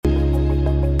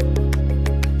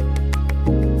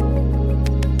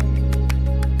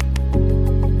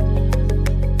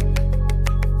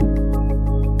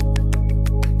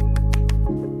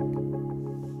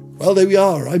Well, there we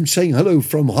are. I'm saying hello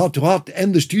from Heart to Heart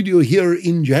and the studio here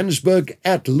in Johannesburg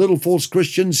at Little Falls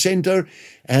Christian Center.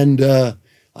 And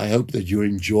I hope that you're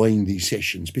enjoying these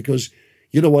sessions because,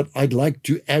 you know what, I'd like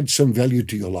to add some value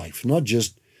to your life. Not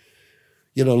just,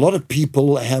 a lot of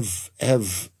people have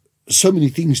so many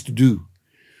things to do,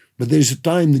 but there's a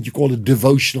time that you call a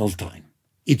devotional time.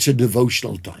 It's a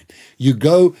devotional time. You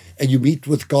go and you meet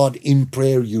with God in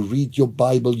prayer. You read your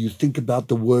Bible. You think about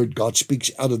the word. God speaks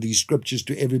out of these scriptures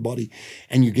to everybody.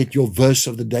 And you get your verse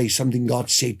of the day, something God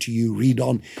said to you. Read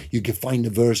on. You can find a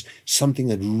verse, something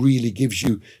that really gives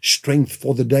you strength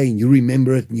for the day. And you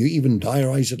remember it and you even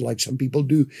diarize it like some people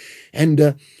do.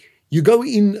 And you go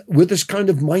in with this kind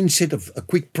of mindset of a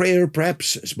quick prayer,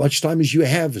 perhaps as much time as you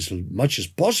have, as much as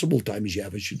possible time as you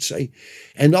have, I should say.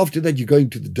 And after that, you go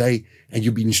into the day and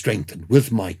you've been strengthened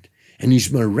with might. And his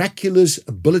miraculous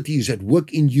ability is at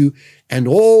work in you. And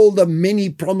all the many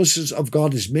promises of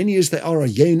God, as many as they are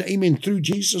yea and amen through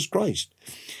Jesus Christ.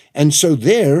 And so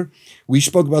there, we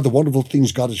spoke about the wonderful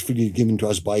things God has freely given to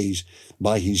us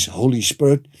by his Holy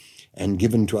Spirit and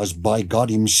given to us by God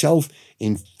himself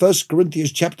in 1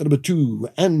 Corinthians chapter number 2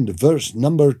 and verse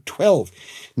number 12.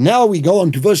 Now we go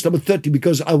on to verse number 30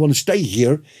 because I want to stay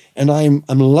here and I'm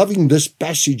loving this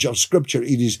passage of scripture.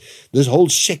 This whole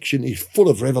section is full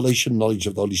of revelation knowledge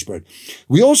of the Holy Spirit.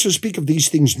 We also speak of these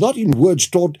things not in words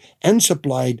taught and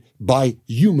supplied by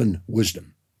human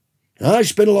wisdom. Now, I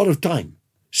spent a lot of time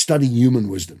studying human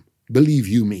wisdom. Believe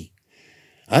you me.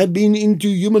 I've been into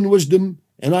human wisdom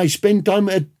and I spent time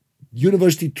at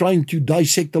university trying to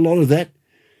dissect a lot of that.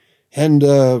 And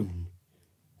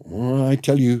I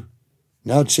tell you,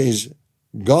 now it says,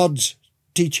 God's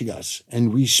teaching us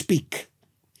and we speak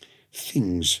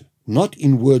things not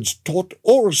in words taught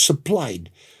or supplied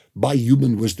by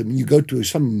human wisdom. You go to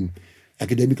some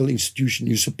academical institution,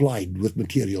 you're supplied with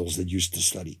materials that you used to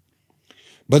study.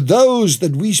 But those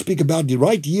that we speak about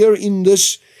right here in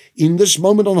this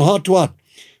moment on Heart to Heart,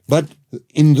 but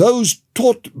in those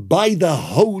taught by the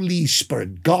Holy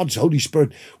Spirit, God's Holy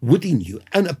Spirit within you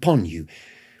and upon you.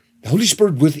 The Holy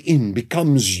Spirit within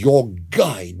becomes your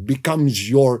guide, becomes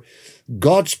your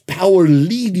God's power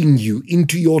leading you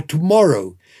into your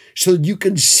tomorrow so that you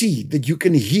can see, that you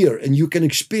can hear, and you can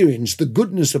experience the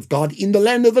goodness of God in the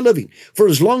land of the living. For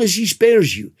as long as he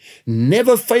spares you,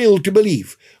 never fail to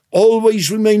believe, always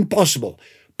remain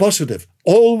positive,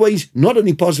 always, not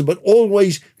only positive, but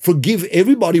always forgive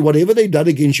everybody whatever they've done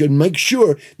against you and make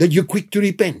sure that you're quick to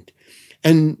repent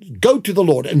and go to the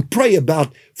Lord and pray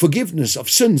about forgiveness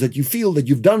of sins that you feel that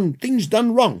you've done things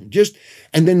done wrong.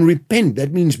 And then repent.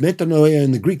 That means metanoia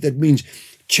in the Greek. That means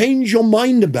change your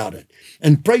mind about it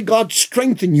and pray God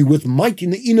strengthen you with might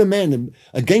in the inner man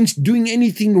against doing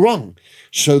anything wrong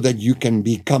so that you can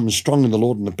become strong in the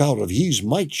Lord and the power of his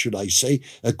might, should I say,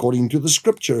 according to the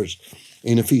scriptures.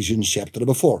 In Ephesians chapter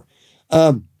number 4.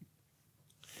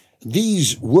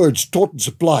 These words taught and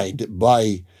supplied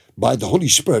by the Holy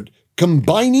Spirit,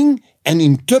 combining and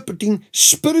interpreting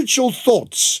spiritual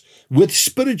thoughts with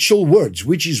spiritual words,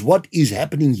 which is what is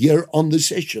happening here on this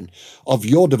session of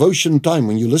your devotion time.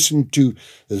 When you listen to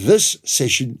this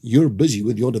session, you're busy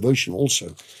with your devotion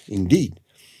also, indeed.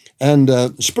 And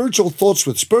spiritual thoughts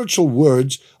with spiritual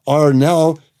words are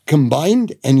now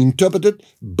combined and interpreted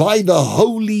by the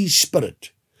Holy Spirit.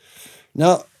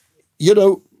 Now,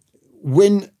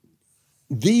 when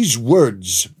these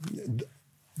words,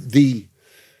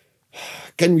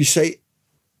 can we say,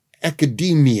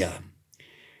 academia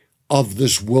of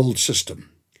this world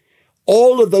system,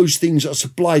 all of those things are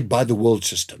supplied by the world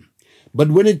system.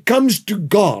 But when it comes to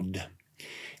God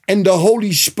and the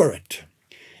Holy Spirit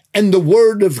and the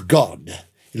Word of God,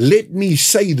 let me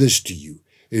say this to you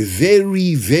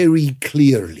very, very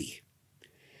clearly.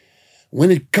 When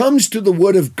it comes to the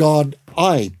Word of God,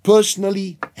 I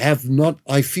personally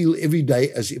I feel every day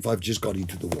as if I've just got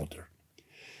into the water.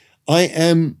 I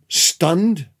am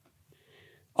stunned.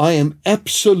 I am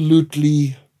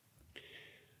absolutely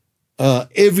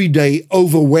every day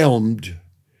overwhelmed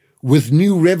with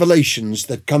new revelations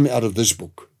that come out of this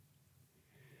book.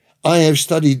 I have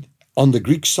studied on the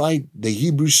Greek side, the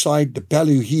Hebrew side, the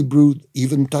Paleo-Hebrew,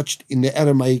 even touched in the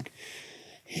Aramaic.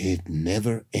 It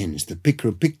never ends. The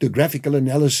pictographical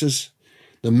analysis,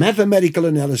 the mathematical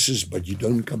analysis, but you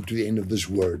don't come to the end of this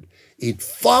word. It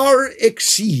far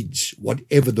exceeds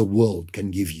whatever the world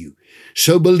can give you.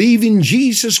 So believe in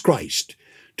Jesus Christ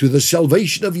to the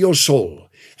salvation of your soul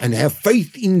and have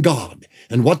faith in God.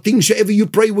 And what things soever you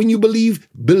pray when you believe.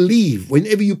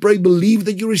 Whenever you pray, believe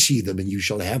that you receive them and you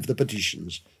shall have the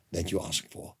petitions that you ask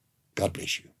for. God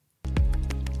bless you.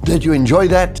 Did you enjoy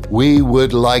that? We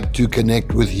would like to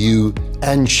connect with you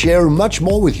and share much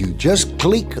more with you. Just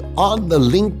click on the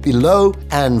link below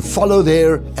and follow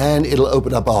there, and it'll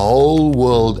open up a whole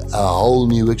world, a whole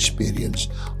new experience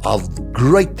of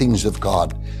great things of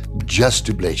God just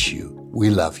to bless you. We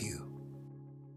love you.